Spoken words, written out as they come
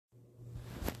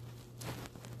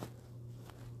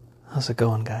How's it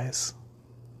going, guys?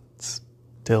 It's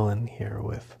Dylan here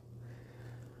with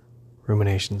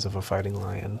Ruminations of a Fighting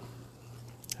Lion.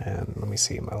 And let me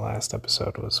see, my last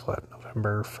episode was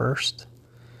November 1st?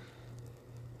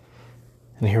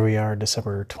 And here we are,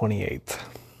 December 28th.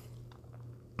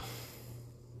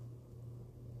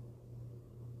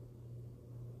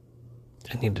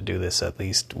 I need to do this at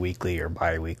least weekly or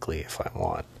bi-weekly if I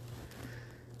want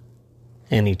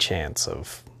any chance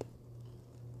of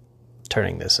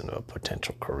turning this into a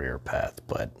potential career path,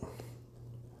 but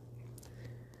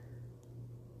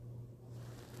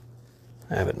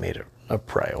I haven't made it a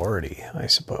priority, I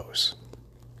suppose.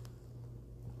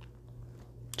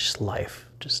 Just life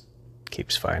just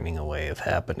keeps finding a way of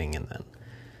happening and then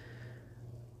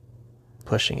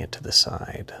pushing it to the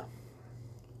side.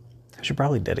 I should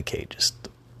probably dedicate just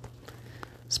a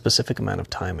specific amount of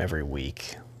time every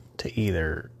week to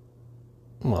either,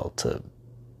 to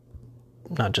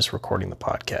not just recording the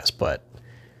podcast, but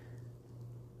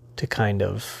to kind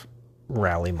of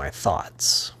rally my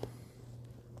thoughts.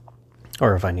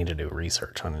 Or if I need to do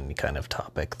research on any kind of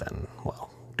topic, then,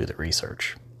 do the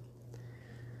research.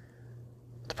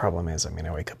 The problem is,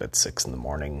 I wake up at 6 in the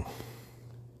morning,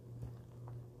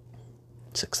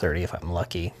 6:30 if I'm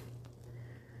lucky.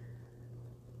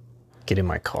 Get in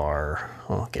my car,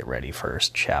 get ready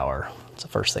first, shower. It's the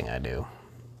first thing I do.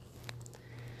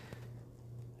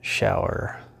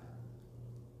 Shower.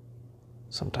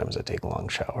 Sometimes I take long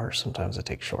showers, sometimes I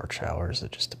take short showers.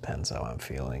 It just depends how I'm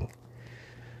feeling.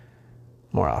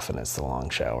 More often it's the long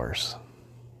showers.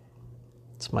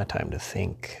 It's my time to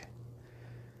think,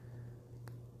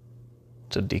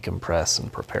 to decompress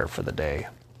and prepare for the day.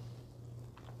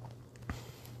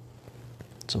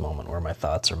 It's a moment where my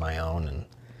thoughts are my own, and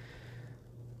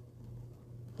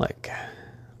like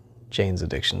Jane's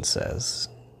Addiction says,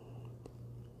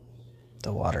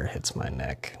 the water hits my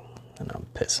neck and I'm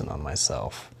pissing on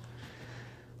myself,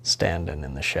 standing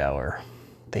in the shower,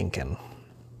 thinking.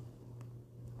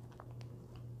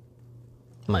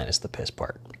 Minus the piss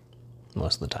part,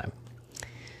 most of the time.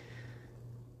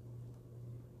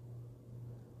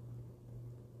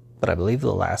 But I believe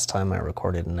the last time I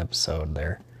recorded an episode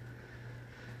there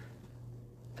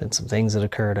been some things that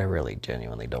occurred. I really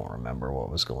genuinely don't remember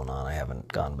what was going on. I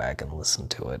haven't gone back and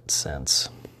listened to it since.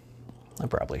 I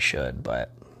probably should,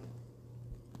 but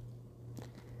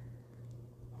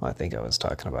I think I was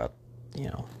talking about,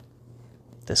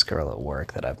 this girl at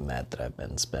work that I've met that I've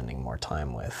been spending more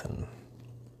time with, and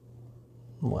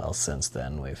since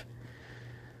then we've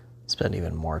spent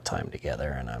even more time together,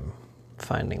 and I'm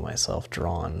finding myself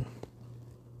drawn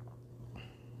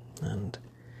and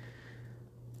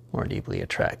more deeply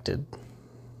attracted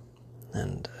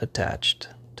and attached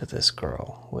to this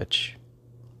girl, which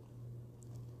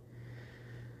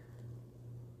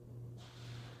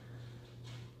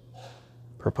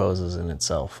proposes in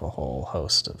itself a whole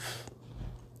host of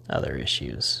other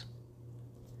issues.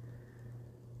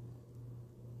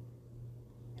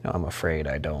 I'm afraid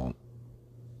I don't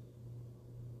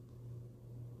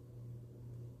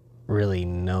really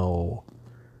know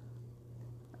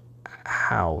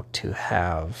how to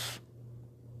have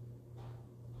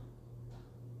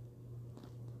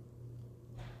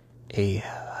a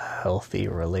healthy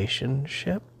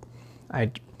relationship.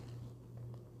 I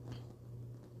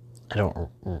don't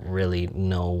really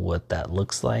know what that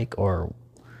looks like, or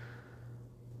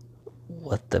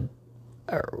what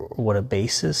a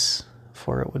basis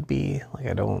for it would be.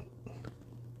 I don't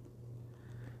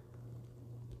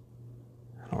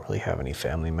really have any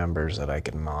family members that I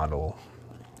can model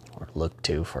or look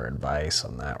to for advice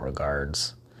on that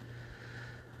regards.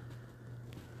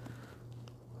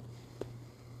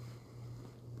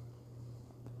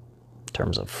 In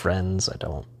terms of friends,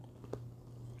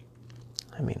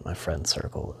 my friend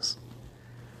circle is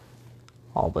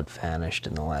all but vanished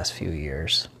in the last few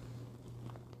years.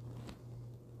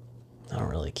 I don't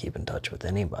really keep in touch with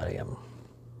anybody. I'm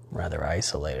rather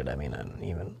isolated.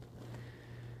 And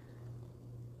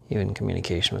even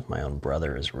communication with my own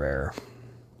brother is rare.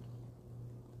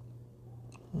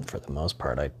 And for the most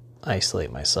part, I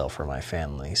isolate myself from my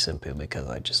family simply because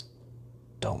I just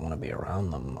don't want to be around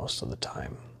them most of the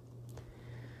time.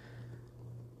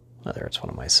 Whether it's one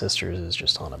of my sisters is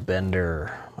just on a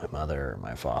bender, my mother,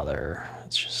 my father,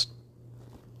 it's just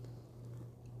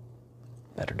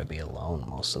better to be alone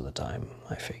most of the time,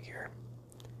 I figure.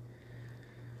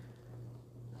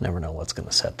 Never know what's going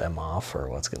to set them off or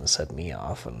what's going to set me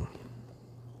off, and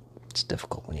it's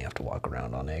difficult when you have to walk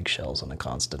around on eggshells on a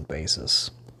constant basis.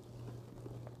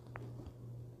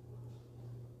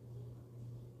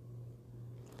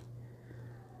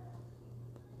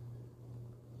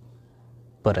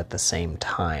 But at the same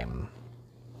time,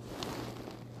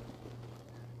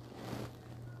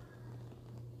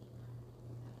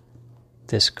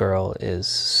 This girl is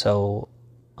so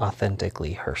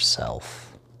authentically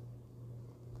herself.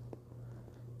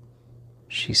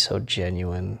 She's so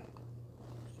genuine.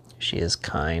 She is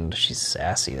kind. She's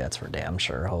sassy, that's for damn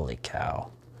sure. Holy cow.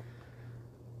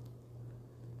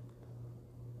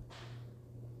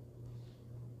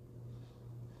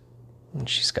 And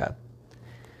she's got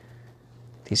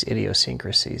these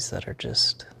idiosyncrasies that are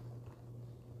just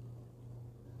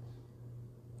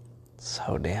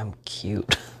so damn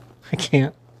cute. I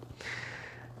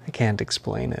can't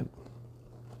explain it.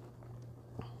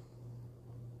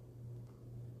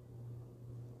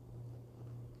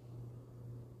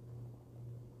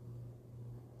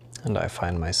 And I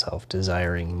find myself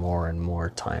desiring more and more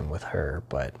time with her,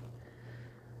 but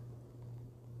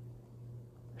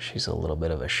she's a little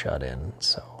bit of a shut-in,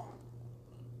 so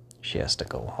she has to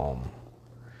go home,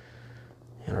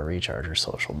 recharge her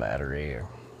social battery, or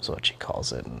is what she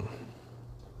calls it. And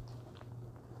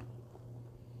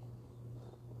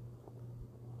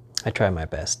I try my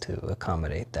best to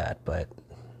accommodate that, but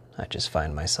I just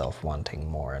find myself wanting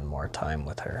more and more time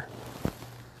with her.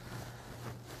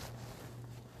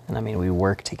 And I mean, we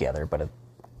work together, but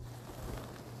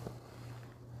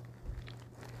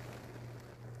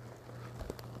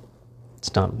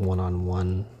it's not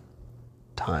one-on-one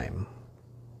time,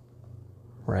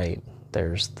 right?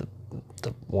 There's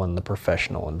the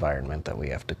professional environment that we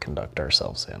have to conduct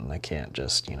ourselves in. I can't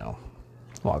just,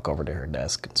 walk over to her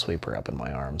desk and sweep her up in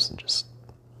my arms and just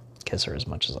kiss her as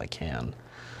much as I can.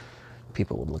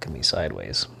 People would look at me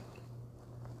sideways.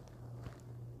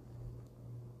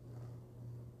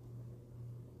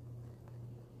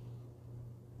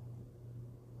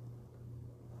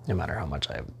 No matter how much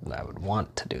I would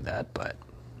want to do that, but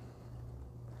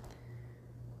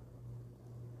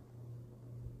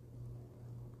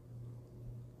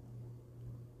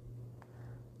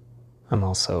I'm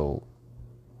also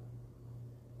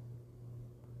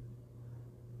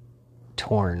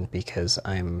torn because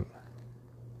I'm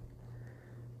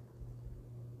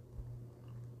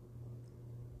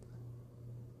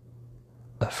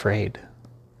afraid.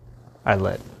 I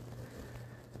let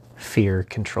fear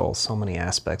control so many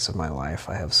aspects of my life.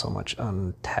 I have so much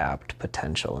untapped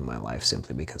potential in my life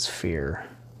simply because fear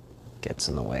gets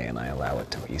in the way and I allow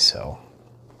it to be so.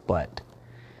 But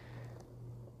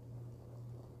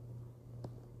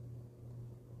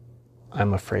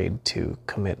I'm afraid to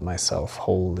commit myself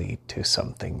wholly to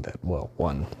something that, well,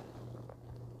 one,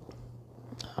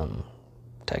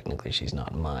 technically she's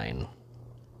not mine.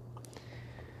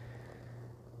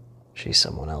 She's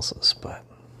someone else's, but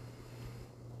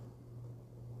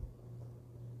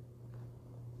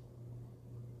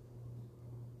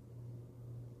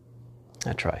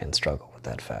I try and struggle with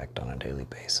that fact on a daily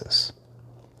basis.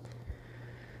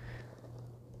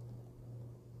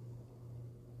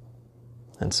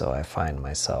 And so I find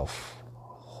myself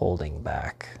holding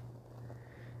back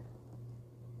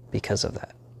because of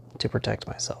that, to protect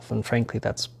myself. And frankly,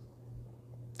 that's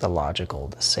the logical,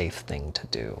 the safe thing to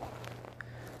do,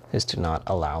 is to not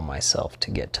allow myself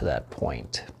to get to that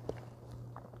point,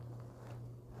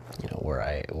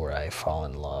 where I fall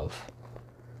in love.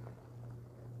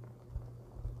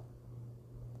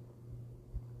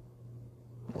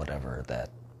 Whatever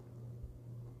that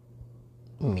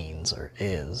means or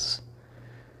is.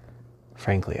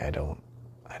 Frankly, I don't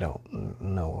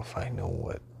know if I know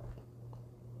what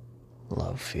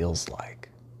love feels like.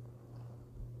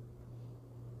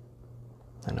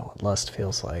 I know what lust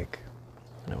feels like.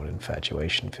 I know what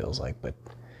infatuation feels like, but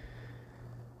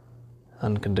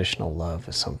unconditional love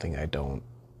is something I don't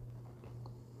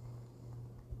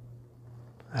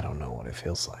know what it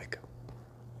feels like.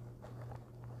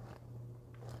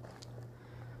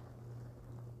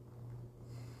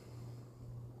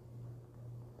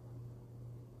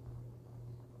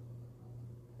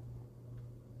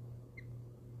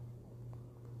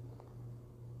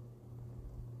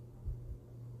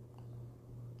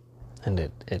 And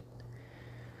it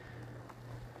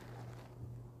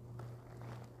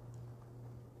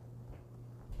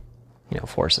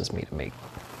forces me to make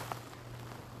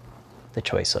the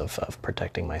choice of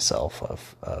protecting myself,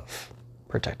 of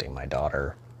protecting my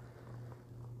daughter,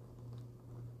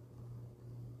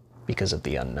 because of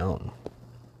the unknown.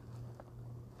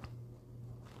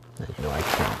 And, I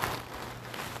can't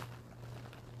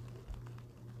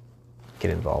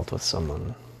get involved with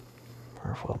someone,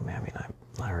 or, well, I mean,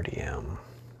 I already am.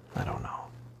 I don't know.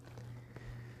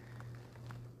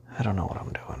 I don't know what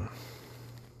I'm doing.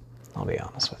 I'll be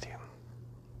honest with you.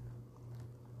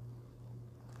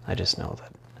 I just know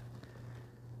that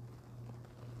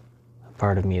a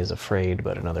part of me is afraid,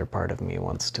 but another part of me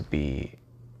wants to be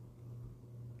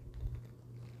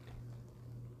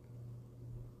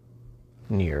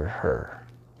near her,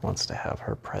 wants to have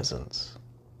her presence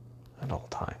at all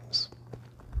times.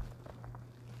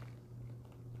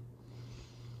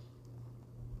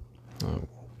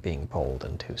 Being pulled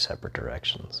in two separate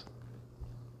directions.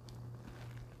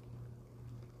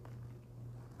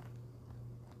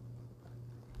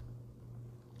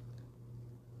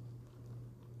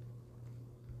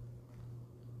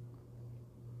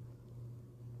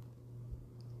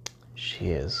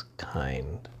 She is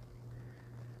kind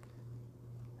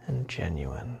and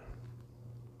genuine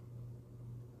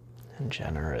and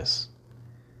generous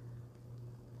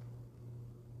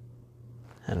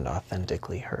and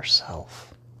authentically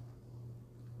herself.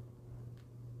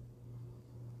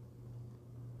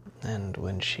 And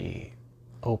when she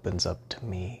opens up to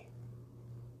me,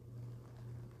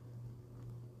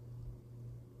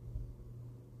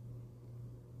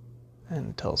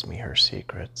 and tells me her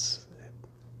secrets,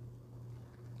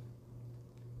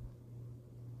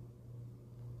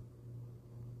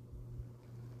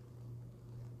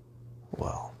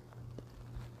 well,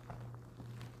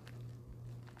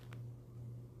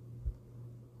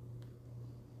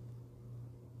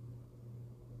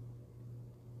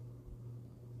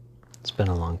 it's been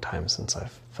a long time since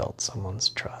I've felt someone's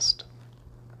trust.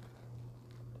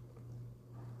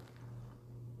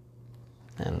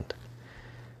 And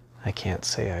I can't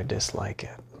say I dislike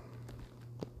it.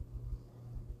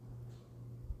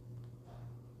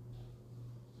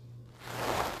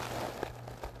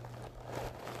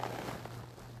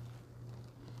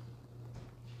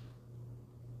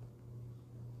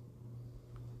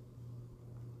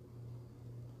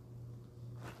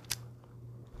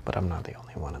 But I'm not the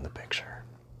only one in the picture.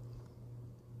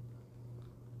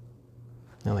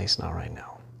 At least not right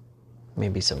now.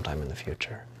 Maybe sometime in the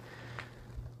future.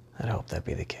 I'd hope that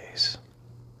be the case.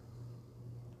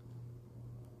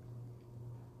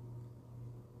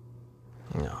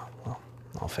 No, well,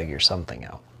 I'll figure something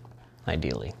out.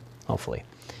 Ideally, hopefully.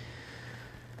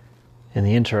 In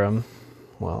the interim,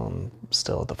 well, I'm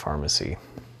still at the pharmacy.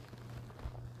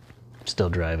 Still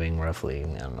driving roughly,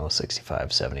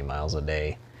 65, 70 miles a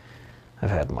day. I've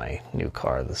had my new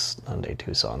car, this Hyundai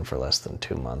Tucson, for less than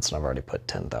 2 months, and I've already put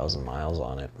 10,000 miles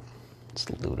on it. It's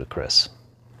ludicrous.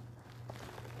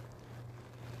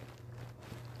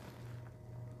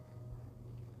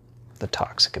 The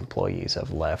toxic employees have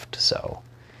left, so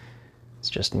it's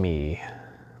just me,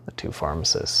 the two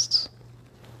pharmacists,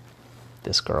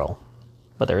 this girl.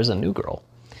 But there is a new girl.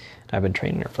 I've been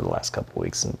training her for the last couple of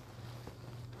weeks, and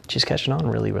she's catching on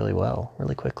really, really well,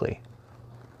 really quickly.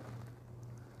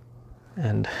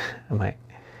 And I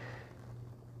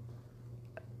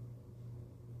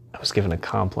was given a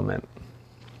compliment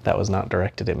that was not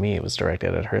directed at me. It was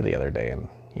directed at her the other day, and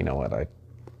you know what? I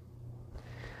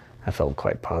felt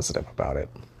quite positive about it.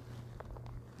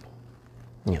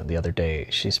 The other day,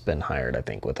 she's been hired, I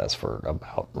think, with us for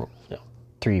about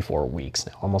 3-4 weeks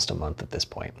now, almost a month at this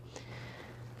point.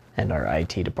 And our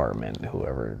IT department,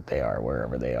 whoever they are,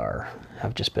 wherever they are,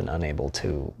 have just been unable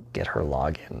to get her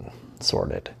login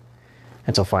sorted.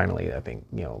 And so finally, I think,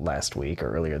 last week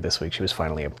or earlier this week, she was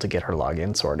finally able to get her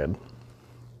login sorted.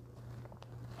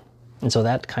 And so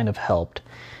that kind of helped.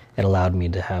 It allowed me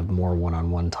to have more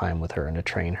one-on-one time with her and to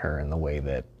train her in the way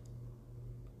that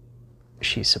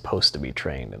she's supposed to be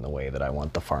trained, in the way that I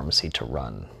want the pharmacy to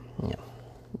run,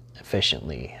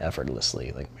 efficiently,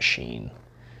 effortlessly, like a machine.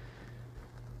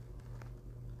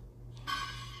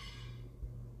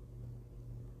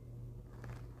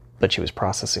 But she was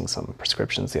processing some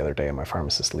prescriptions the other day, and my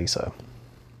pharmacist, Lisa,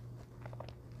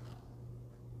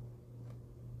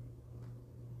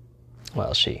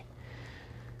 well, she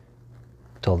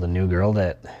told the new girl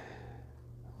that,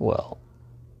 well,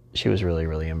 she was really,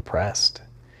 really impressed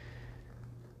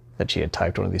that she had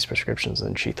typed one of these prescriptions,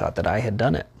 and she thought that I had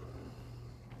done it.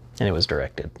 And it was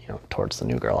directed, towards the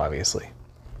new girl, obviously.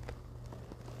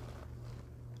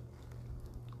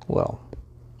 Well,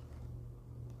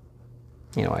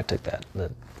 I took that,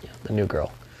 the new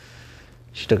girl,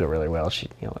 she took it really well. She,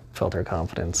 felt her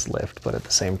confidence lift, but at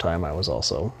the same time, I was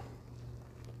also,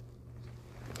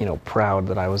 proud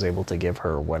that I was able to give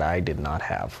her what I did not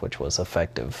have, which was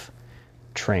effective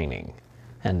training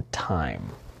and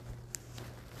time,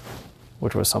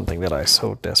 which was something that I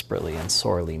so desperately and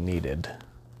sorely needed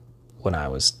when I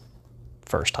was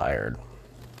first hired.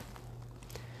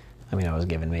 I was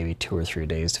given maybe 2 or 3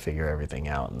 days to figure everything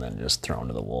out and then just thrown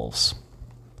to the wolves,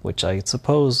 which I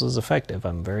suppose is effective.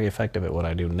 I'm very effective at what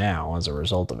I do now as a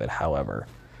result of it. However,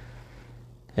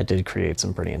 it did create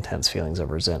some pretty intense feelings of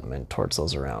resentment towards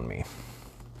those around me.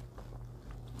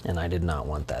 And I did not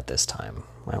want that this time.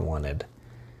 I wanted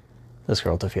this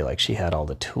girl to feel like she had all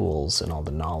the tools and all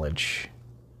the knowledge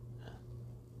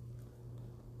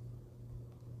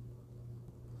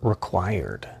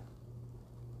required,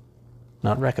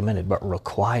 not recommended, but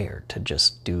required to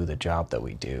just do the job that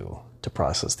we do, to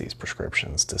process these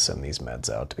prescriptions, to send these meds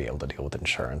out, to be able to deal with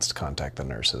insurance, to contact the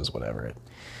nurses, whatever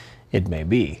it may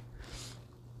be,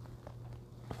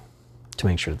 to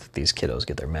make sure that these kiddos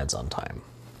get their meds on time.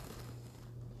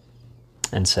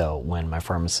 And so when my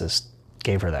pharmacist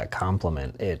gave her that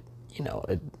compliment,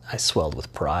 I swelled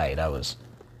with pride. I was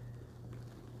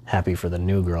happy for the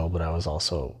new girl, but I was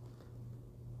also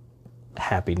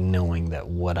happy knowing that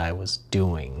what I was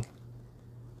doing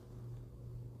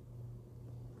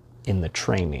in the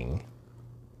training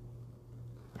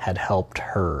had helped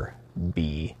her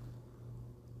be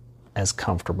as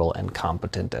comfortable and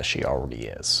competent as she already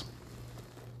is.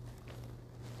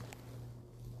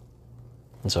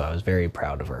 And so I was very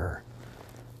proud of her,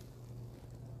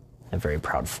 and very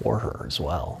proud for her as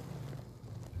well.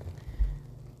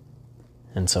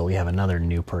 And so we have another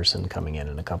new person coming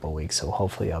in a couple of weeks, so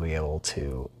hopefully I'll be able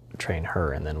to train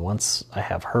her. And then once I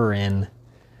have her in,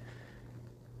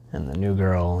 and the new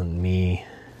girl and me,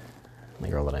 and the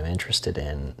girl that I'm interested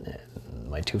in, and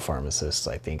my two pharmacists,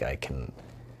 I think I can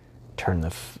turn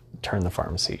the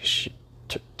pharmacy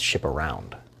ship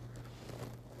around.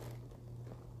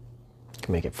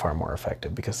 Can make it far more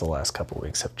effective, because the last couple of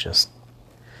weeks have just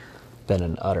been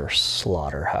an utter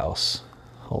slaughterhouse.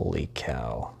 Holy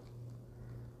cow.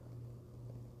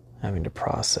 Having to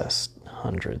process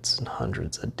hundreds and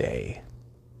hundreds a day.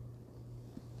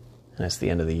 And it's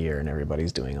the end of the year and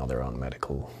everybody's doing all their own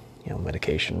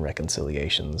medication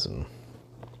reconciliations, and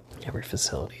every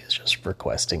facility is just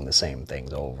requesting the same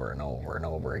things over and over and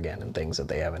over again, and things that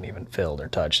they haven't even filled or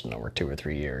touched in over 2 or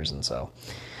 3 years. And so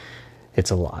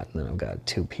it's a lot. And then I've got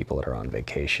 2 people that are on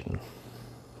vacation.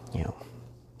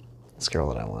 This girl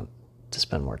that I want to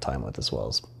spend more time with, as well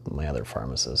as my other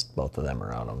pharmacist. Both of them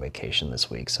are out on vacation this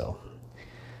week, so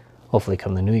hopefully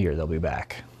come the new year they'll be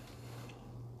back.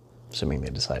 Assuming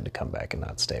they decide to come back and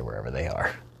not stay wherever they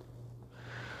are.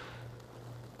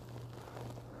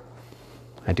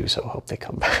 I do so hope they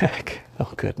come back.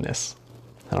 Oh goodness.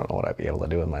 I don't know what I'd be able to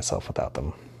do with myself without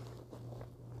them.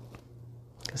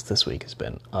 Because this week has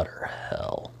been utter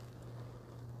hell.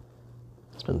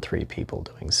 It's been 3 people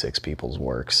doing 6 people's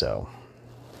work, so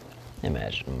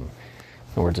imagine, in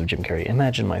the words of Jim Carrey,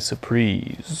 imagine my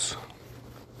surprise.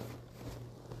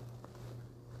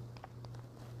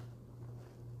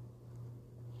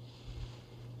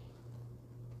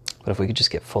 But if we could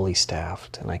just get fully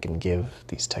staffed, and I can give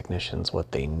these technicians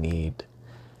what they need,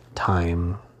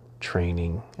 time,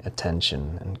 training,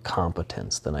 attention, and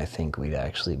competence, then I think we'd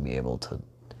actually be able to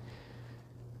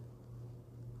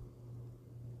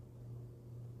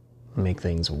make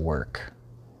things work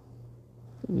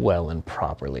well and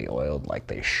properly oiled like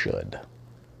they should.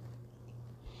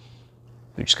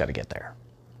 We just got to get there,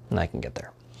 and I can get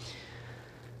there.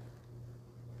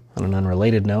 On an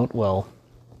unrelated note,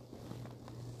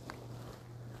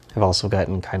 I've also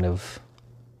gotten kind of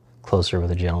closer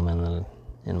with a gentleman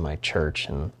in my church,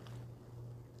 and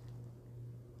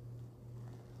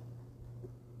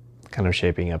kind of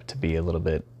shaping up to be a little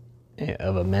bit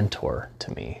of a mentor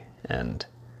to me, and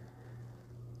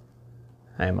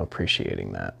I am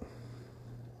appreciating that.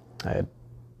 I had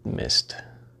missed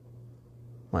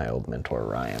my old mentor,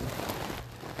 Ryan,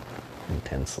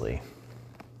 intensely.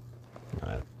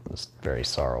 I was very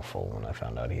sorrowful when I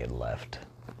found out he had left.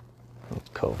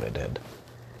 COVID had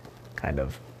kind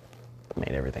of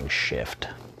made everything shift.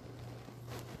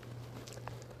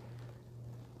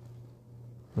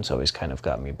 And so he's kind of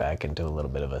got me back into a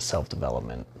little bit of a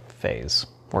self-development phase,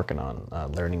 working on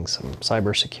learning some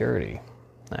cybersecurity,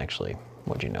 actually.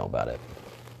 What'd you know about it?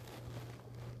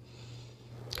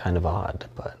 Kind of odd,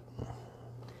 but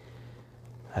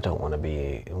I don't want to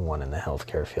be one in the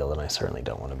healthcare field, and I certainly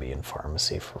don't want to be in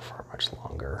pharmacy for far much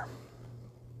longer.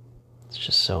 It's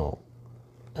just so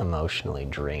emotionally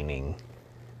draining.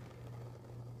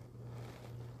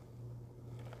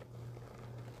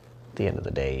 At the end of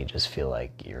the day, you just feel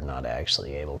like you're not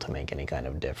actually able to make any kind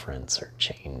of difference or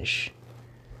change.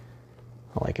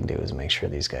 All I can do is make sure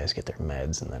these guys get their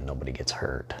meds and then nobody gets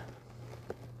hurt.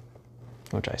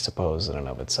 Which I suppose in and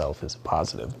of itself is a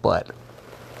positive, but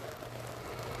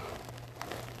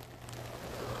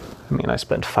I mean, I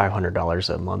spent $500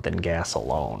 a month in gas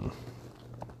alone.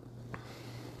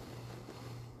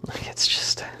 Like, it's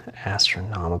just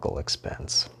astronomical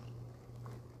expense.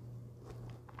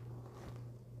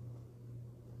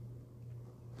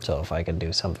 So if I could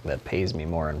do something that pays me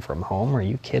more and from home, are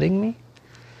you kidding me?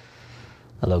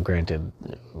 Although granted,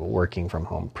 working from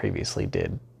home previously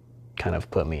did kind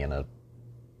of put me in a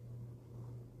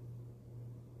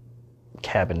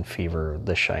cabin fever,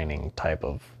 The Shining type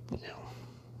of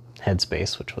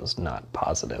headspace, which was not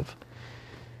positive.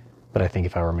 But I think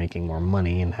if I were making more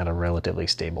money and had a relatively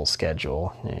stable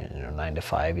schedule, 9 to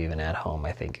 5 even at home,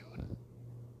 I think it would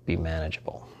be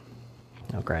manageable.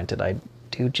 Now, granted, I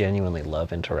do genuinely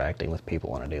love interacting with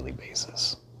people on a daily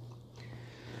basis.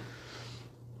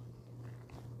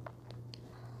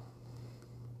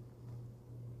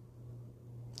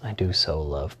 I do so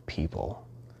love people.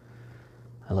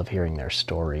 I love hearing their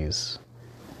stories,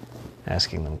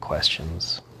 asking them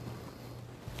questions.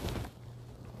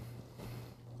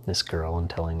 This girl and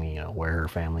telling me, where her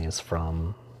family is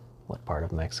from, what part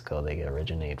of Mexico they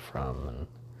originate from, and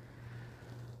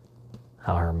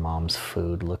how her mom's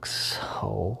food looks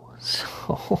so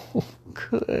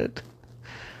good.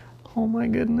 Oh my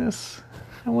goodness.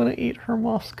 I want to eat her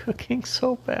mom's cooking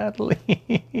so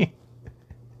badly.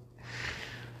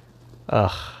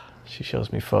 Ugh, she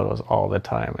shows me photos all the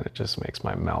time and it just makes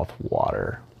my mouth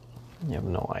water. You have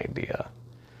no idea.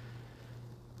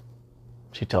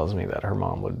 She tells me that her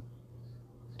mom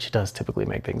she does typically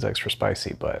make things extra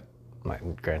spicy, but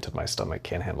granted my stomach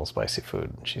can't handle spicy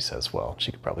food. She says, well,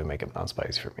 she could probably make it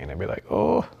non-spicy for me. And I'd be like,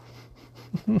 oh,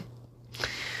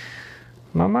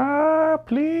 Mama,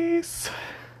 please,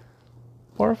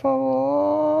 por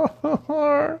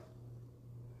favor.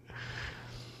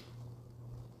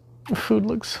 Food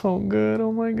looks so good,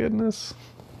 oh my goodness.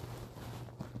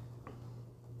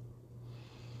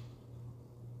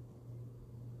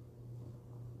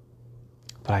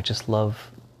 But I just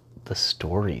love the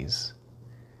stories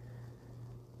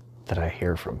that I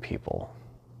hear from people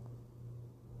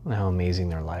and how amazing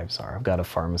their lives are. I've got a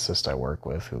pharmacist I work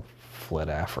with who fled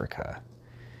Africa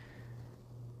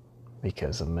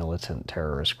because a militant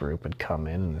terrorist group had come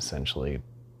in and essentially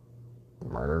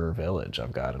murdered her village.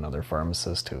 I've got another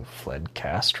pharmacist who fled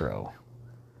Castro.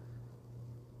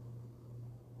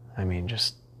 I mean,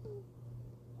 just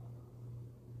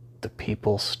the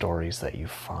people stories that you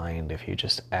find if you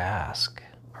just ask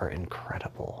are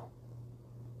incredible.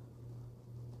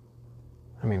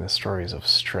 I mean, the stories of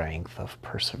strength, of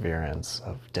perseverance,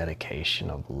 of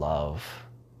dedication, of love.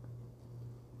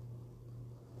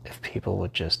 If people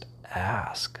would just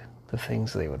ask, the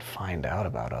things they would find out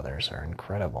about others are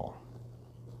incredible.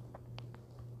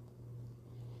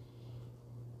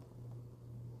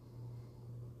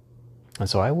 And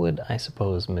so I would, I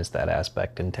suppose, miss that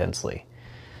aspect intensely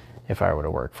if I were to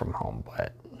work from home,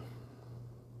 but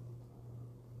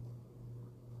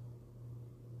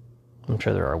I'm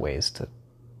sure there are ways to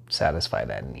satisfy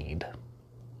that need.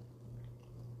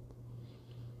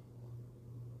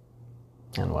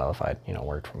 And well, if I,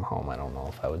 worked from home, I don't know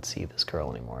if I would see this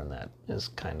girl anymore, and that is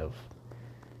kind of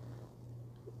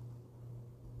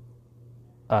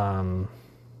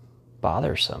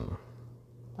bothersome.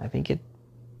 I think it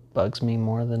bugs me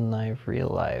more than I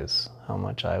realize how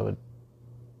much I would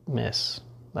miss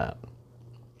that.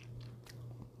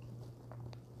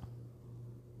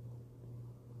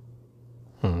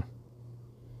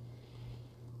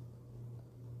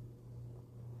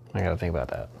 I gotta think about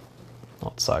that.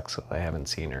 Well, it sucks if I haven't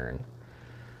seen her in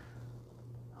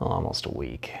almost a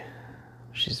week.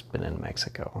 She's been in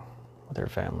Mexico with her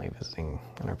family visiting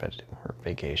on her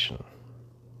vacation.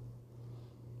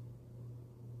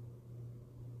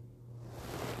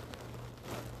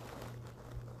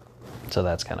 So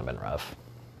that's kind of been rough,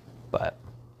 but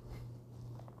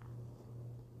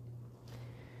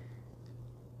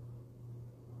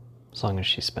as long as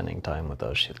she's spending time with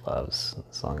those she loves,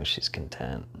 as long as she's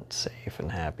content and safe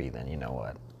and happy, then you know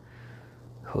what?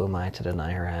 Who am I to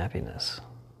deny her happiness?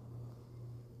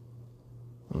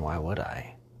 And why would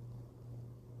I?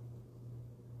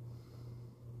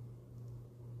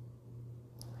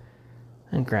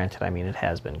 And granted, it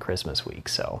has been Christmas week,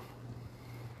 so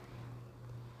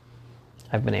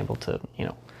I've been able to,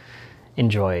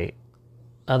 enjoy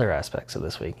other aspects of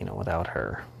this week, without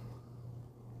her.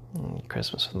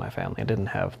 Christmas with my family. I didn't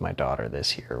have my daughter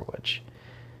this year, which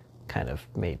kind of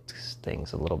makes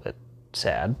things a little bit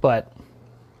sad, but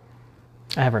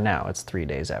I have her now. It's 3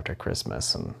 days after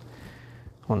Christmas, and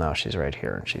well, now she's right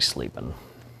here and she's sleeping.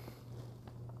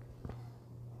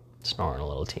 Snoring a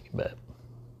little teeny bit.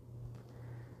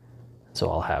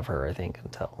 So I'll have her, I think,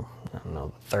 until,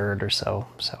 the 3rd or so,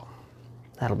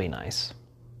 that'll be nice.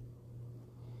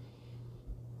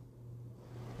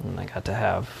 And I got to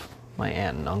have my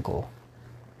aunt and uncle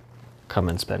come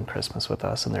and spend Christmas with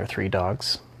us and their 3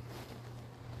 dogs,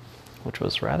 which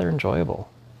was rather enjoyable.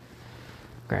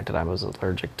 Granted, I was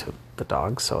allergic to the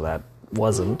dogs, so that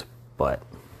wasn't, but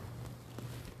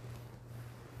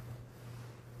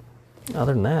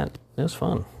other than that, it was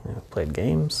fun. Played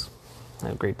games,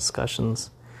 had great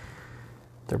discussions.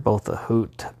 They're both a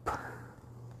hoot.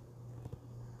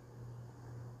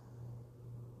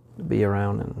 to be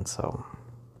around, and so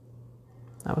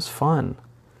that was fun.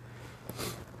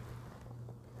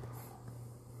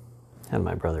 Had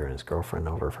my brother and his girlfriend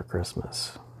over for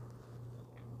Christmas.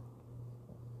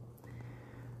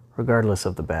 Regardless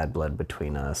of the bad blood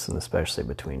between us, and especially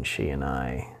between she and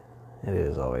I, it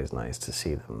is always nice to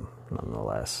see them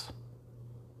nonetheless.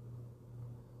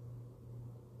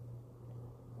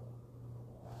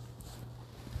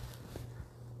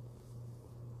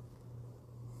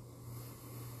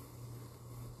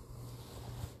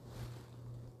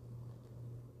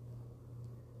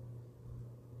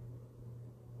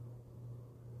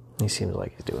 He seems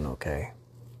like he's doing okay.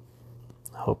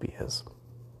 I hope he is.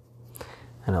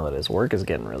 I know that his work is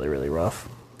getting really, really rough.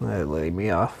 That laid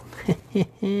me off.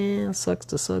 Sucks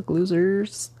to suck,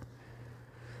 losers.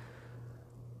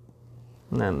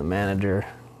 And then the manager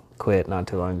quit not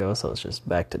too long ago, so it's just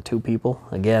back to 2 people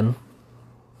again.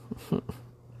 I'm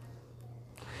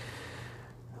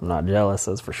not jealous,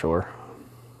 that's for sure.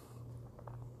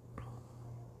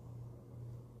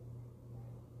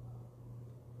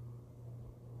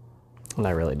 And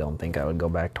I really don't think I would go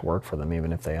back to work for them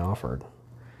even if they offered.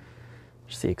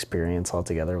 Just the experience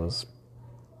altogether was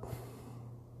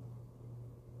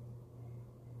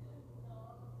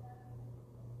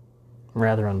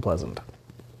rather unpleasant.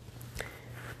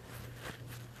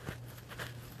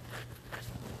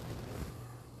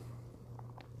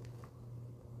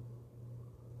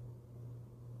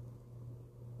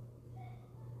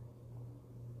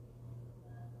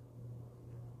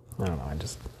 I don't know,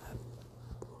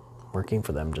 working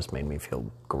for them just made me feel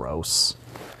gross.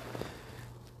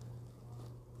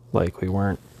 Like we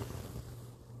weren't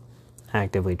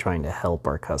actively trying to help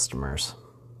our customers.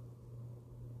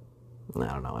 I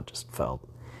don't know, it just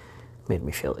made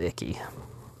me feel icky.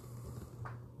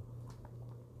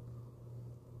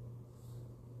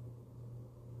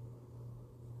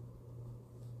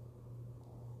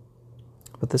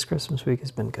 But this Christmas week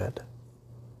has been good.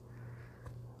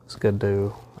 It was good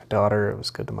to my daughter, it was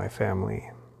good to my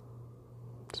family.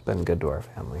 It's been good to our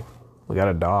family. We got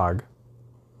a dog.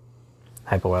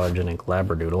 Hypoallergenic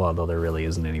Labradoodle, although there really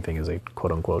isn't anything as a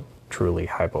quote-unquote truly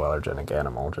hypoallergenic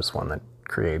animal, just one that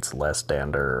creates less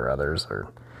dander or others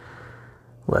or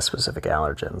less specific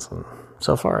allergens. And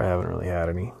so far I haven't really had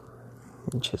any.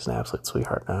 She's an absolute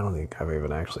sweetheart. I don't think I've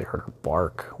even actually heard her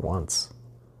bark once.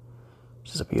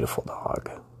 She's a beautiful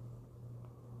dog.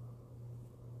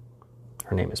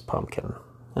 Her name is Pumpkin.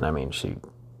 And I mean,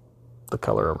 the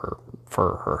color of her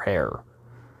fur, her hair,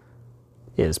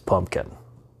 is pumpkin.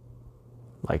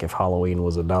 Like if Halloween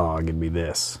was a dog, it'd be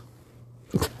this.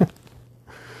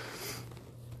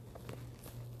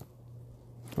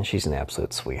 And she's an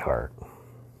absolute sweetheart.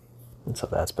 And so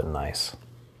that's been nice.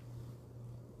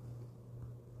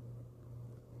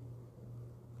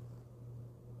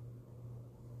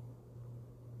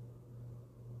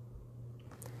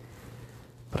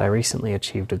 But I recently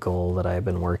achieved a goal that I've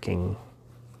been working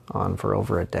on for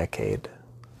over a decade.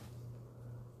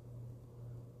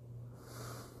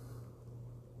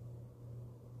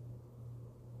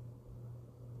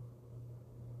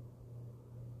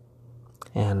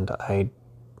 And I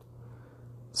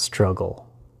struggle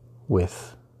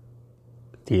with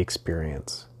the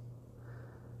experience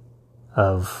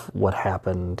of what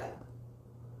happened,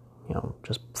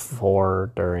 just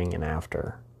before, during, and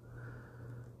after.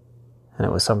 And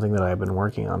it was something that I've been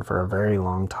working on for a very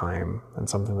long time, and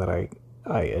something that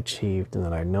I achieved, and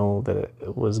that I know that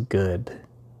it was good,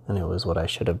 and it was what I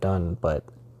should have done, but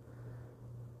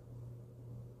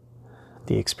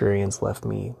the experience left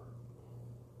me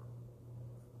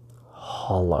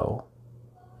hollow.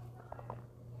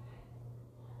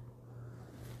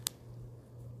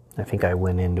 I think I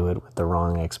went into it with the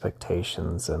wrong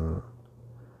expectations, and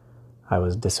I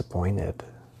was disappointed,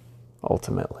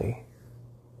 ultimately.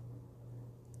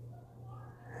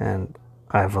 And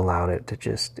I've allowed it to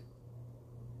just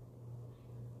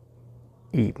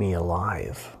eat me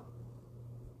alive.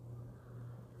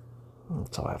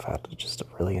 And so I've had just a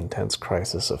really intense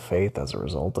crisis of faith as a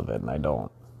result of it, and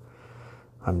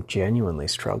I'm genuinely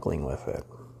struggling with it.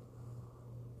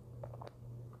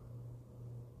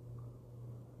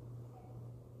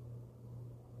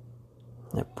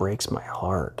 It breaks my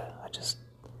heart.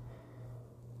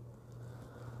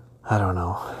 I don't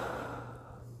know.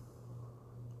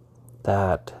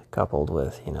 That, coupled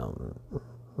with,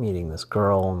 meeting this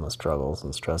girl and the struggles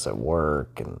and stress at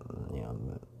work, and,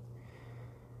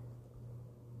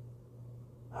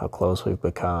 how close we've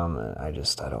become, I'm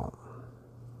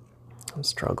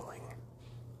struggling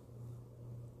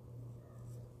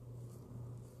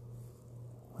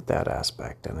with that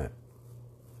aspect in it.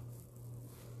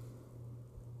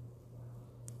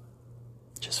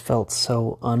 just felt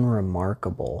so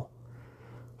unremarkable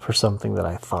for something that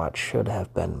I thought should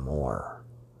have been more.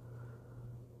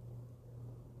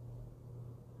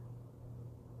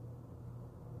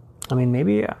 I mean,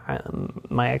 maybe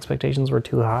my expectations were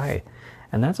too high,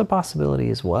 and that's a possibility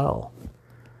as well.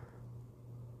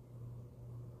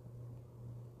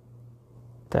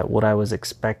 That what I was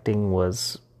expecting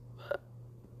was,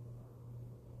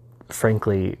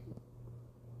 frankly,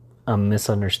 a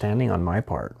misunderstanding on my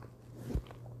part.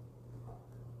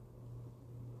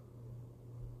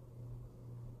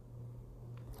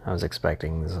 I was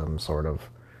expecting some sort of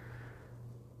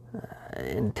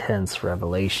intense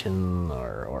revelation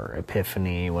or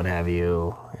epiphany, what have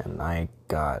you, and I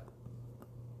got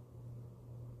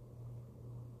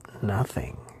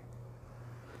nothing.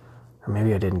 Or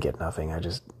maybe I didn't get nothing.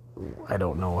 I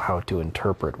don't know how to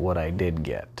interpret what I did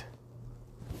get.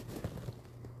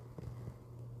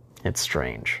 It's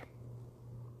strange.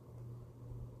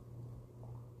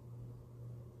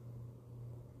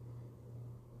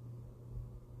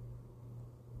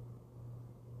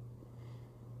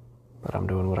 But I'm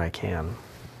doing what I can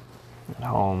at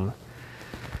home,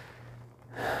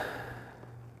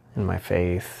 in my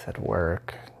faith, at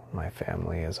work, my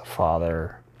family, as a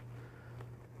father,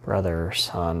 brother,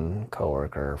 son,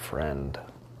 coworker, friend.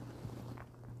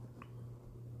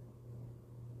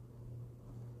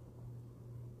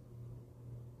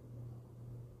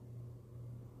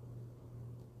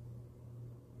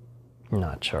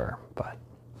 Not sure, but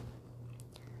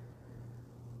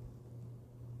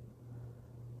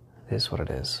it is what it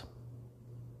is.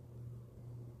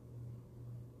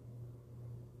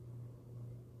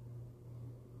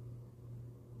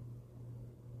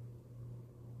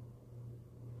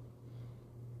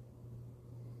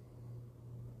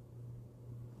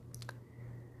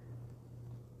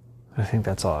 I think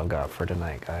that's all I've got for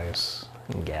tonight, guys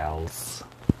and gals.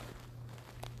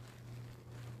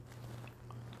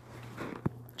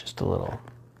 Just a little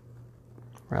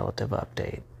relative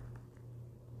update.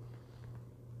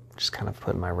 Just kind of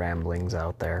putting my ramblings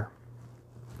out there.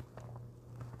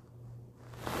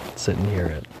 Sitting here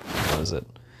at, what is it,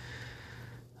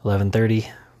 11:30,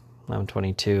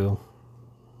 11:22,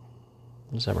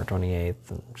 December 28th,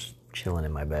 and just chilling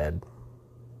in my bed.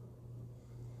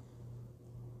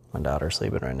 My daughter's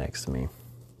sleeping right next to me.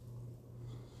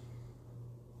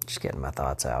 Just getting my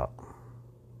thoughts out.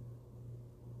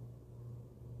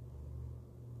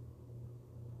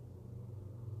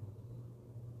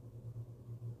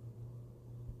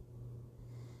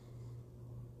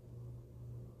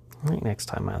 I think next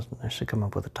time I should come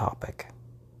up with a topic.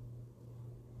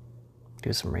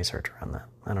 Do some research around that.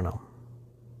 I don't know.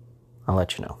 I'll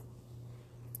let you know.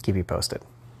 Keep you posted.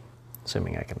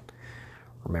 Assuming I can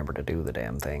remember to do the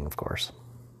damn thing, of course.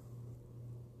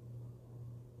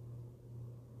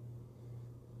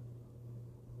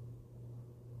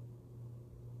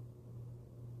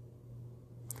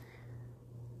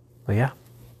 But yeah,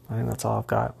 I think that's all I've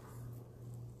got.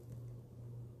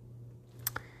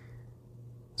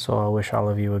 So I'll wish all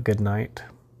of you a good night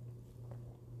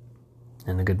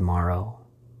and a good morrow.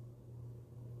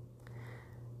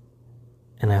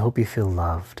 And I hope you feel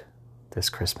loved this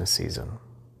Christmas season.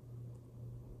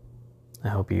 I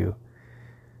hope you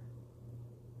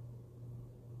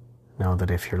know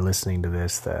that if you're listening to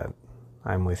this, that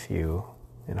I'm with you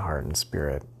in heart and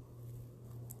spirit.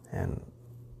 And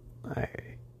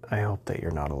I hope that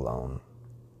you're not alone.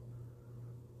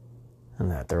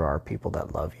 And that there are people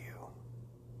that love you.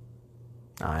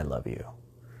 I love you.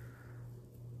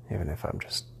 Even if I'm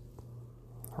just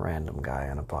a random guy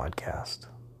on a podcast.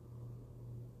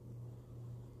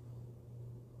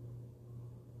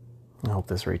 I hope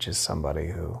this reaches somebody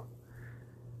who,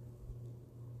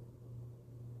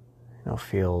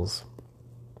 feels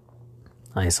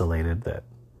isolated, that,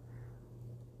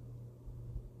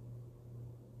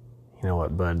 you know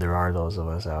what, bud, there are those of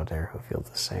us out there who feel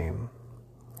the same,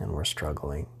 and we're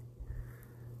struggling.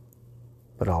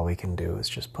 But all we can do is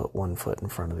just put one foot in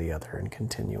front of the other and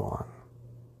continue on.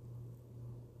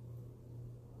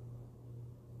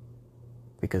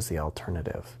 Because the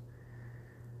alternative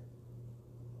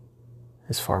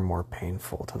is far more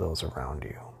painful to those around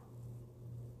you.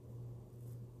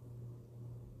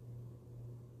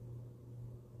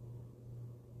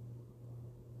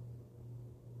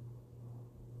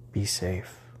 Be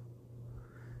safe.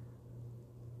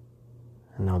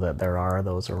 And know that there are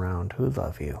those around who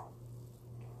love you.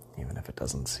 Even if it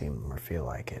doesn't seem or feel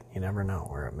like it, you never know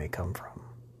where it may come from.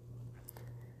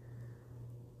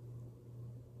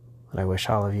 But I wish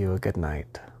all of you a good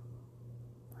night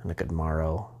and a good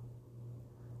morrow.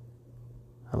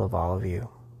 I love all of you,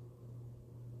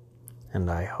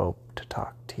 and I hope to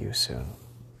talk to you soon.